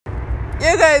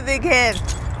You got a big head.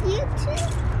 YouTube.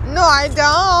 No, I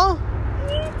don't.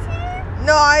 YouTube.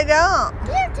 No, I don't.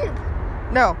 YouTube.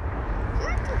 No.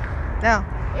 YouTube. No.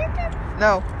 YouTube.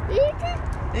 No.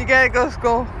 YouTube. You gotta go to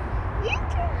school.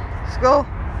 YouTube. School.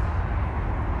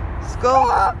 School.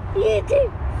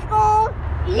 YouTube. School.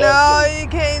 YouTube. No, you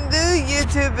can't do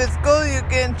YouTube at school. You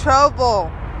get in trouble.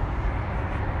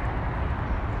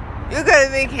 You got a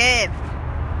big head.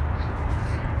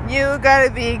 You got a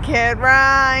big head,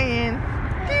 Ryan.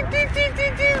 You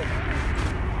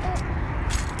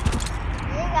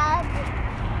got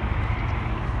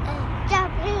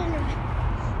jump in.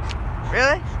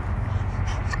 Really?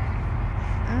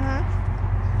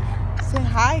 Say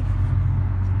hi.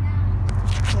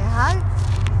 Say hi.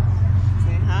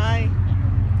 Say hi.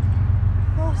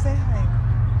 No, say hi.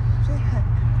 Say hi.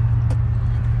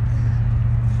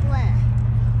 What?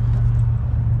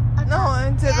 No,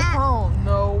 into the phone.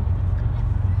 No.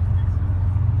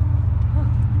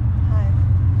 Hi.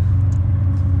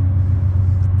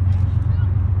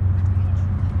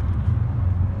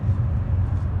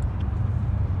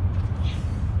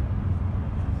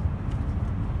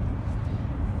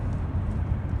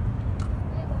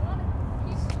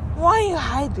 Why are you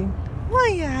hiding? Why are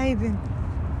you hiding?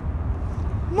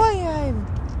 Why are you hiding?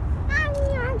 I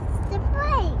want to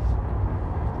play.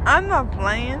 I'm not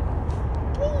playing.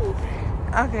 Please.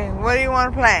 Okay, what do you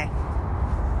want to play?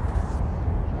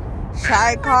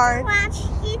 Shy card? Watch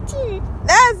YouTube.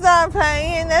 That's not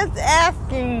playing. That's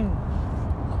asking.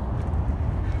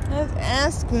 That's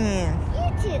asking.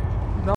 YouTube.